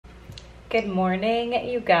Good morning,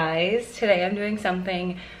 you guys. Today I'm doing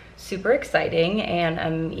something super exciting, and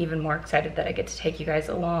I'm even more excited that I get to take you guys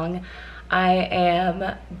along. I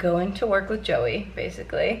am going to work with Joey,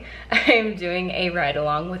 basically. I'm doing a ride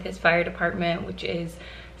along with his fire department, which is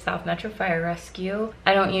South Metro Fire Rescue.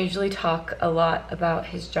 I don't usually talk a lot about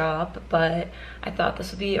his job, but I thought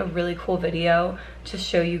this would be a really cool video to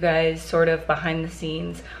show you guys sort of behind the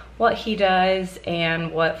scenes what he does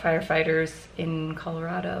and what firefighters in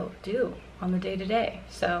Colorado do on the day-to-day.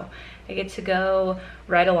 So I get to go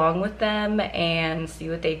ride along with them and see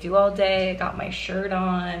what they do all day. I got my shirt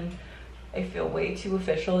on. I feel way too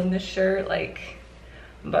official in this shirt. Like,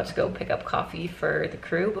 I'm about to go pick up coffee for the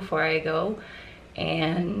crew before I go.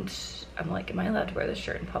 And I'm like, am I allowed to wear this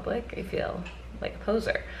shirt in public? I feel like a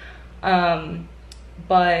poser.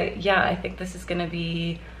 But yeah, I think this is gonna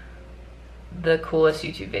be the coolest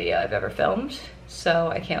YouTube video I've ever filmed. So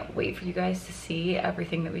I can't wait for you guys to see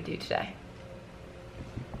everything that we do today.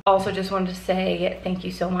 Also just wanted to say thank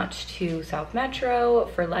you so much to South Metro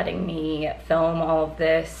for letting me film all of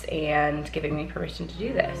this and giving me permission to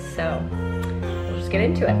do this. So we'll just get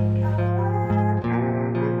into it.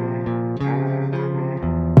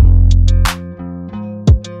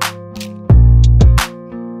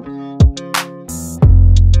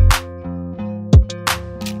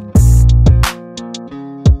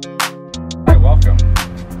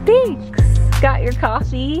 Thanks. Got your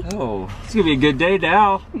coffee. Oh, it's gonna be a good day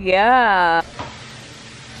now. Yeah.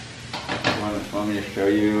 Want me to show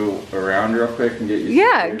you around real quick and get you?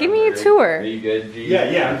 Yeah, give me a tour. Are you good, G?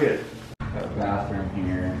 Yeah, I'm good. Got a bathroom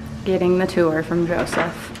here. Getting the tour from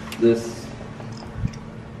Joseph. This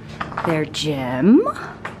Their gym.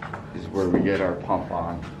 is where we get our pump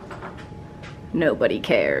on. Nobody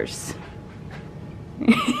cares.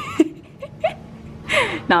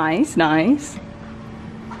 Nice, nice.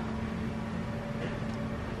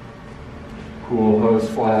 Cool hose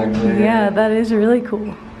flag there. Yeah, that is really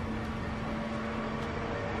cool.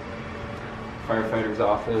 Firefighter's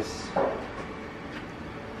office.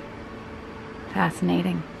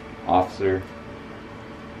 Fascinating. Officer.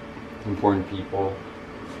 Important people.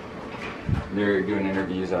 They're doing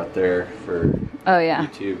interviews out there for Oh yeah.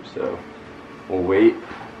 YouTube, so we'll wait.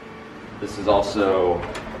 This is also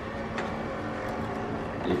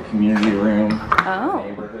a community room. Oh.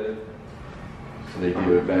 Neighborhood. So they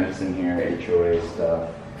do events in here, HOA stuff,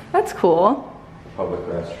 That's cool. public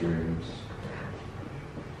restrooms,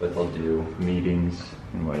 but they'll do meetings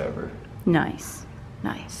and whatever. Nice.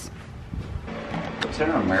 Nice. What's in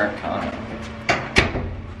an Americano?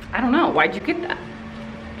 I don't know. Why'd you get that?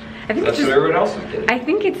 I think That's it's what everyone else is getting. I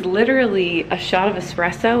think it's literally a shot of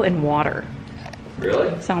espresso and water.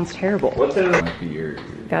 Really? Sounds terrible. What's in a beer?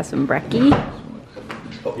 Got some brekkie,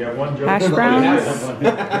 You have one joke? hash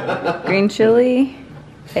browns, green chili,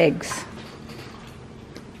 eggs.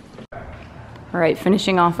 All right,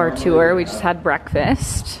 finishing off our tour. We just had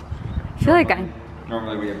breakfast. I feel like I'm...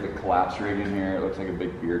 Normally we have the collapse rig in here. It looks like a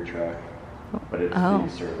big beer truck, but it's Oh. being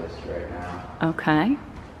serviced right now. Okay.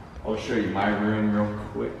 I'll show you my room real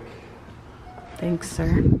quick. Thanks,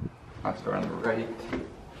 sir. I'll start on the right.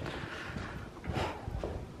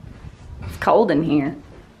 It's cold in here.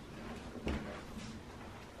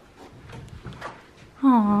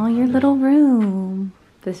 Aw, your little room.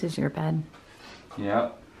 This is your bed.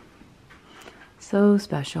 Yep. So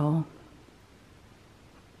special.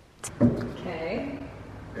 Okay.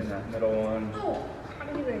 In that middle one. Oh, how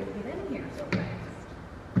did you guys get in here so fast?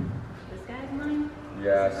 This guy's mine?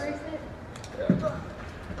 Yes. Where is it? Yeah.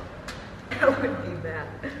 That would be bad.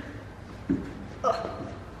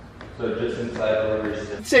 So just inside the livery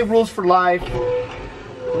system. I'd say rules for life,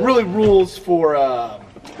 really rules for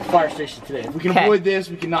fire station today. If we can Okay. avoid this,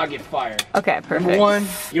 we cannot get fired. Okay, perfect. Number one,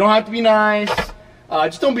 you don't have to be nice.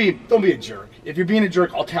 Just don't be a jerk. If you're being a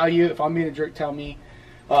jerk, I'll tell you. If I'm being a jerk, tell me.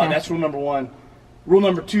 Okay. That's rule number one. Rule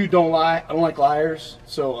number two, don't lie. I don't like liars.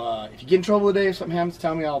 So if you get in trouble today, if something happens,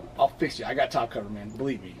 tell me. I'll fix you. I got top cover, man.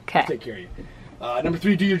 Believe me. Okay. I'll take care of you. Number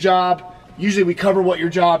three, do your job. Usually we cover what your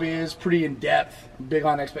job is pretty in depth, big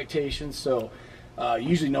on expectations. So you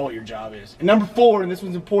usually know what your job is. And number four, and this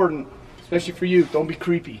one's important, especially for you, don't be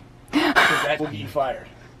creepy. Because that will get you fired.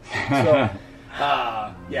 So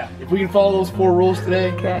yeah, if we can follow those four rules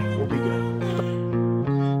today, Okay. we'll be good.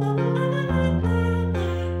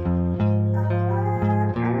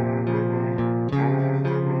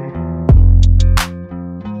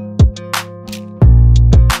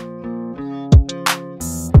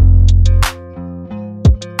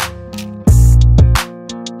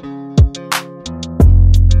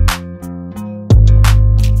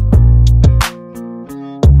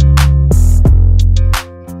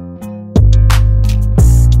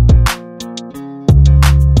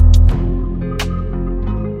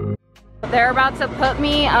 they're about to put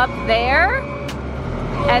me up there,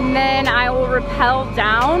 and then I will rappel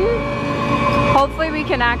down. Hopefully we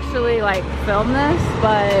can actually like film this,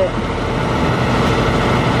 but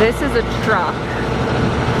this is a truck.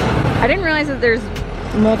 I didn't realize that there's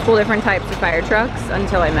multiple different types of fire trucks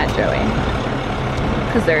until I met Joey.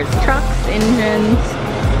 Because there's trucks, engines,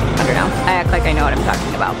 I don't know. I act like I know what I'm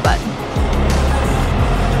talking about, but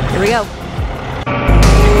here we go.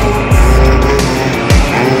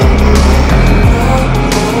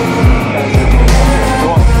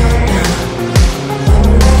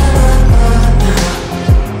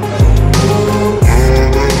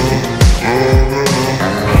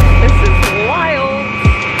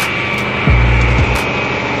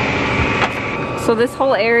 So this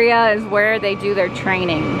whole area is where they do their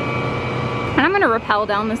training. And I'm gonna rappel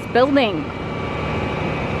down this building.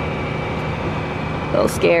 A little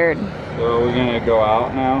scared. So we're gonna go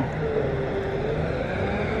out now.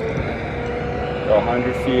 Go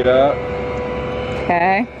 100 feet up.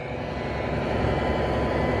 Okay.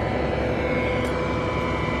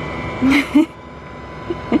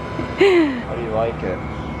 How do you like it?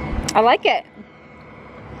 I like it.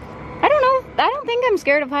 I don't know. I don't think I'm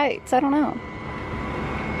scared of heights. I don't know.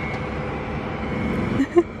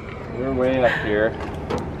 We're way up here.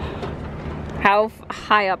 How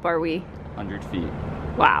high up are we? 100 feet.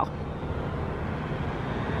 Wow.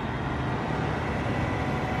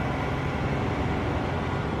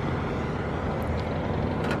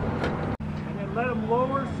 And then let them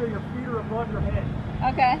lower so your feet are above your head.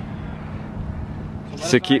 Okay.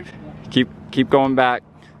 So keep going back.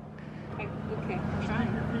 Okay.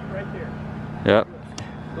 Trying your feet right there. Yep.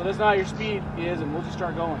 Let us know how your speed is, and we'll just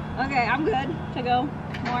start going. Okay, I'm good to go.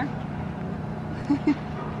 More.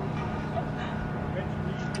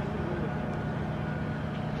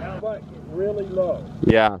 But really low.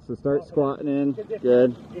 Yeah, so start squatting in.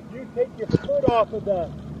 Good. If you take your foot off of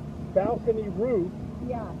the balcony roof,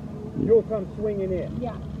 Yeah. you'll come swinging in.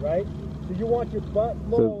 Yeah. Right? So you want your butt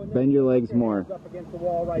low. So and bend then your put legs more. hands up against the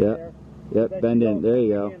wall right Yep. there. Yep, That bend you in. don't There you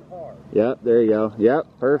swing go. in hard. Yep, there you go. Yep,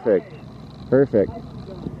 perfect. Perfect.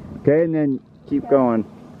 Okay, and then keep going.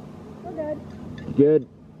 We're good. Good.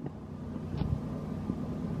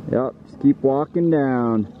 Yep, just keep walking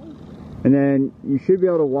down. And then you should be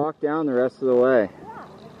able to walk down the rest of the way.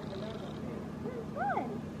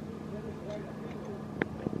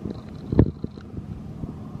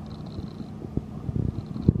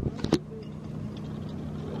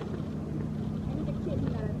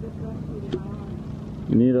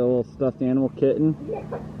 You need a little stuffed animal kitten?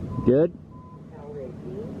 Good?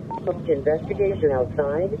 Smoke investigation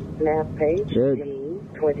outside, map page Good.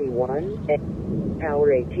 G21,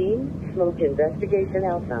 Tower 18, smoke investigation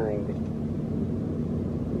outside.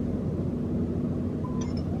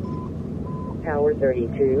 Tower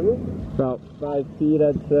 32. About 5 feet,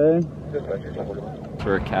 I'd say. That's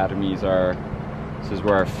where academies are. This is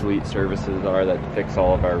where our fleet services are that fix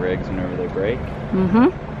all of our rigs whenever they break. Mm-hmm.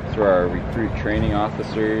 This is where our recruit training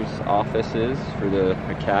officers' office is for the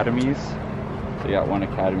academies. So you got one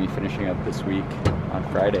academy finishing up this week on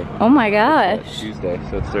Friday. Oh my gosh. Tuesday,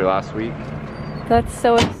 so it's their last week. That's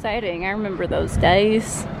so exciting. I remember those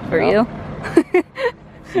days for you.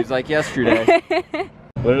 Seems like yesterday.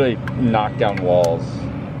 Literally knocked down walls.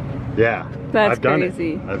 Yeah, That's I've done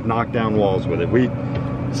crazy. it. I've knocked down walls with it. We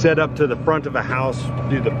set up to the front of a house,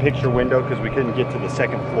 do the picture window because we couldn't get to the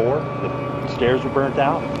second floor. The stairs were burnt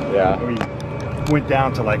out. Yeah. And we went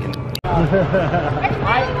down to like an...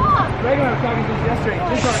 Greg and I were talking about this yesterday.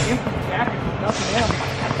 Just on an empty jacket with nothing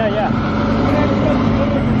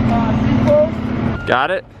else. Got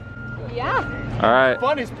it? Yeah. All right.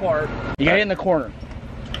 Funnest part, you got it in the corner.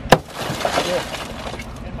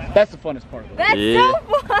 That's the funnest part of it. That's Yeah. so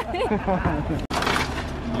funny.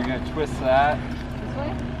 You're gonna twist that. This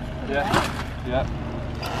way? Yeah. Yep.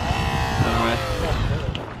 Other way.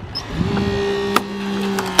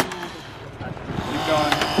 Keep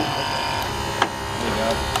going. There you go.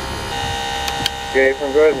 Okay, from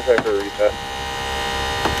go ahead and try for a reset.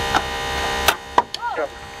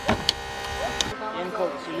 In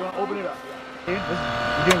close, so you want to open it up. Dude,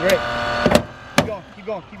 you're doing great. Keep going, keep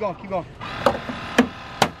going, keep going, keep going.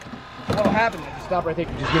 What'll happen if you stop right there?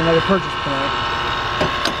 Just get another purchase point.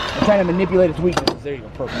 I'm trying to manipulate its weaknesses. There you go,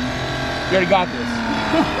 perfect. You already got this.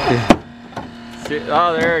 See,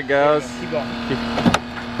 oh, there it goes. Keep going.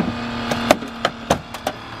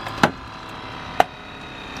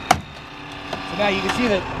 So now you can see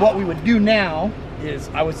that what we would do now is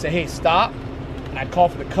I would say, hey, stop, and I'd call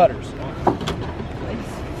for the cutters.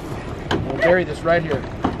 We'll bury this right here.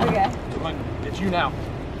 Okay. It's you now.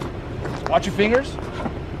 Watch your fingers.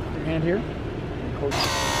 Your hand here.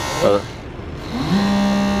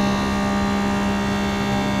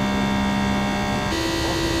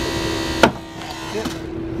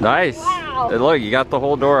 Nice. Wow. Hey, look, you got the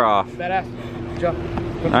whole door off. Badass. Good job.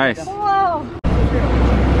 Nice. Whoa.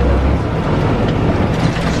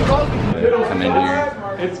 Come in here.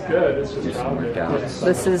 It's good. It's Do just some workouts.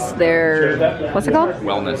 This is their, what's it called?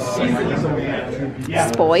 Wellness center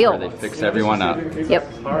where Spoiled. they fix everyone up. Yep.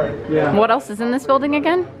 What else is in this building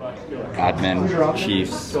again? Admin,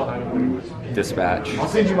 chiefs, dispatch. I'll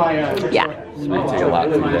send you my. Yeah. So we take a lot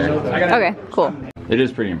through there. Okay, cool. It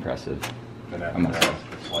is pretty impressive, I must say.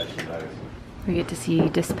 We get to see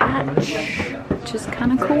dispatch, which is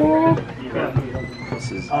kind of cool.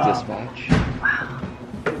 This is dispatch.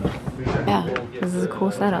 Yeah, this is a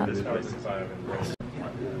cool setup.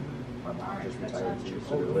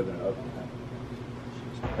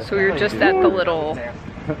 So we were just at the little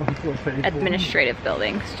administrative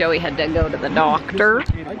building because Joey had to go to the doctor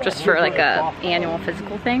just for like a annual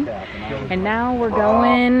physical thing. And now we're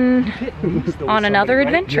going on another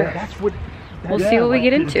adventure. We'll see what we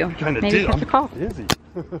get into. Maybe catch a call.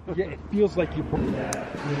 Yeah, it feels like you.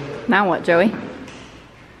 Now what, Joey?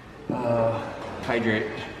 Hydrate.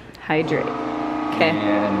 Hydrate. Okay.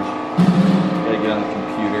 And gotta get on the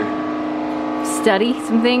computer. Study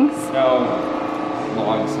some things? No,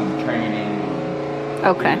 log some training.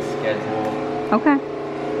 Okay. Schedule. Okay.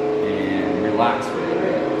 And relax for a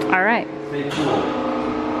bit. All right. Stay cool.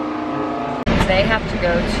 They have to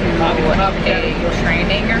go to a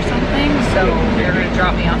training or something, so they're going to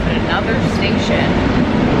drop me off at another station.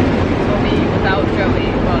 We'll be without Joey.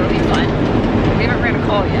 Well, it'll be fun. We haven't ran a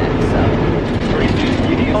call yet, so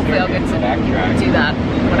hopefully I'll get to do that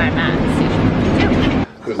when I'm at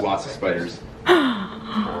station 2. With lots of spiders.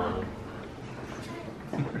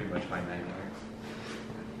 Pretty much my nightmare.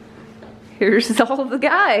 Here's all the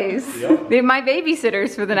guys. Yep. They're my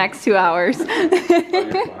babysitters for the next 2 hours. Oh,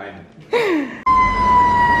 you're fine.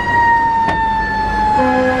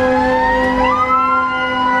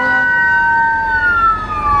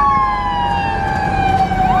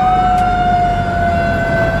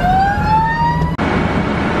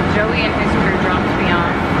 Joey and his crew dropped me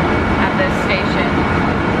off at this station,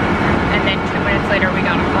 and then 2 minutes later we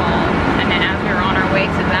got a call, and then as we were on our way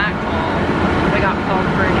to that call, we got called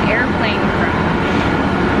for an airplane crash,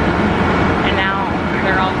 and now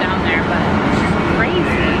they're all down there, but it's just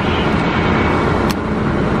crazy.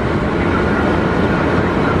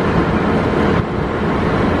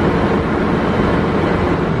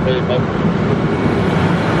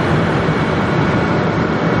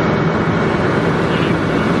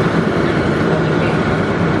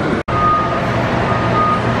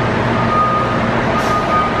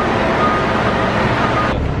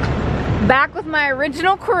 Back with my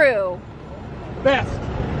original crew. Best.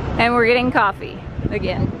 And we're getting coffee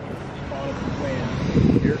again.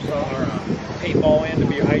 Here's our paintball in to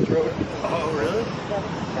be hydro. Oh, really?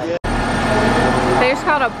 They just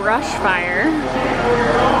caught a brush fire.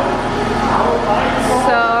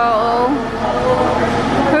 So,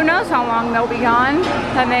 who knows how long they'll be gone.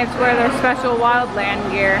 Then they have to wear their special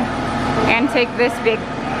wildland gear and take this big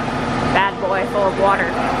bad boy full of water.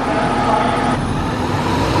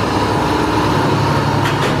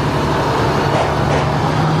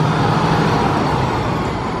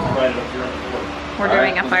 We're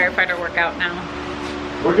doing a firefighter workout now.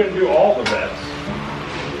 We're going to do all the best.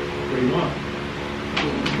 What do you want?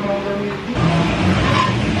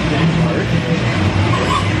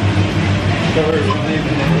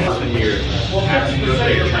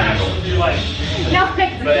 No,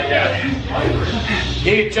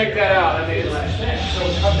 You need to check that out. I mean,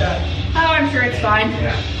 oh, I'm sure it's fine.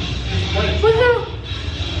 Woohoo!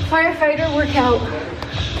 Firefighter workout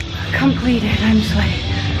completed. I'm sweating.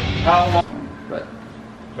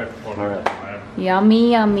 But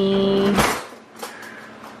Yummy, yummy.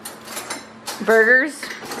 Burgers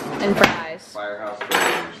and fries. Firehouse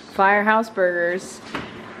burgers. Firehouse burgers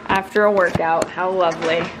after a workout. How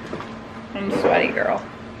lovely. I'm sweaty, girl.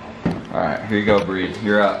 Alright, here you go, Bree.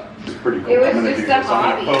 You're up. It's pretty cool. It was I'm gonna just do a this. I'm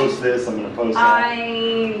hobby. gonna post this. I'm gonna post that. I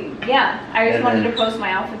just And wanted then- to post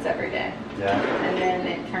my outfits every day. Yeah. And then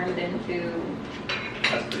it turned into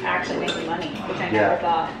actually making money, which I Yeah. never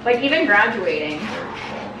thought. Like even graduating,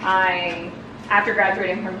 after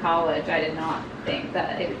graduating from college, I did not think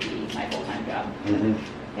that it would be my full-time job. Mm-hmm.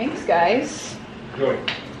 Thanks, guys. Good.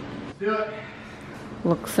 do it.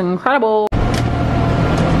 Looks incredible.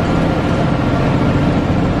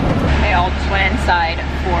 They all just went inside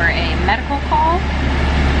for a medical call.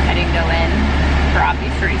 I didn't go in for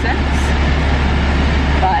obvious reasons,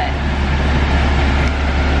 but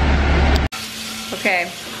okay,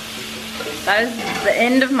 that is the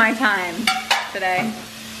end of my time today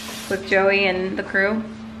with Joey and the crew.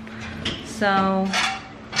 So,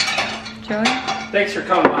 Joey? Thanks for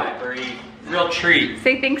coming by, Bree. Real treat.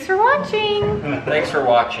 Say thanks for watching. Thanks for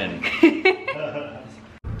watching.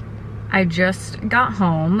 I just got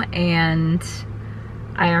home and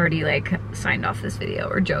I already like signed off this video,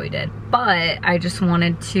 or Joey did, but I just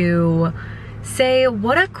wanted to say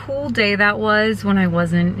what a cool day that was when I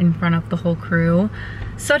wasn't in front of the whole crew.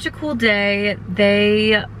 Such a cool day.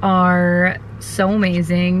 They are so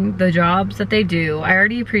amazing, the jobs that they do. I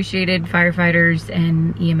already appreciated firefighters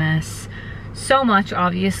and EMS so much,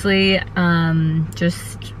 obviously.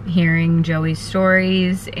 Just hearing Joey's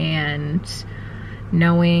stories and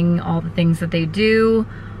knowing all the things that they do,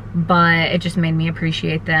 but it just made me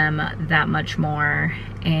appreciate them that much more.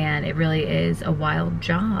 And it really is a wild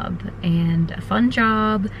job and a fun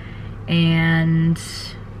job, and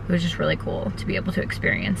it was just really cool to be able to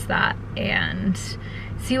experience that and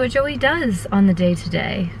see what Joey does on the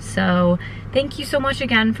day-to-day. So thank you so much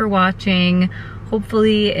again for watching.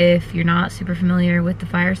 Hopefully, if you're not super familiar with the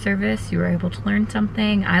fire service, you were able to learn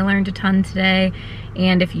something. I learned a ton today.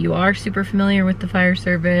 And if you are super familiar with the fire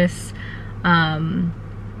service,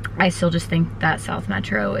 I still just think that South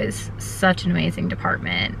Metro is such an amazing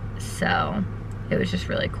department. So it was just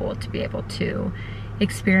really cool to be able to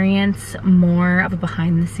experience more of a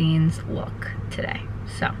behind the scenes look today.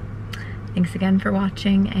 So thanks again for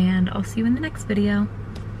watching, and I'll see you in the next video.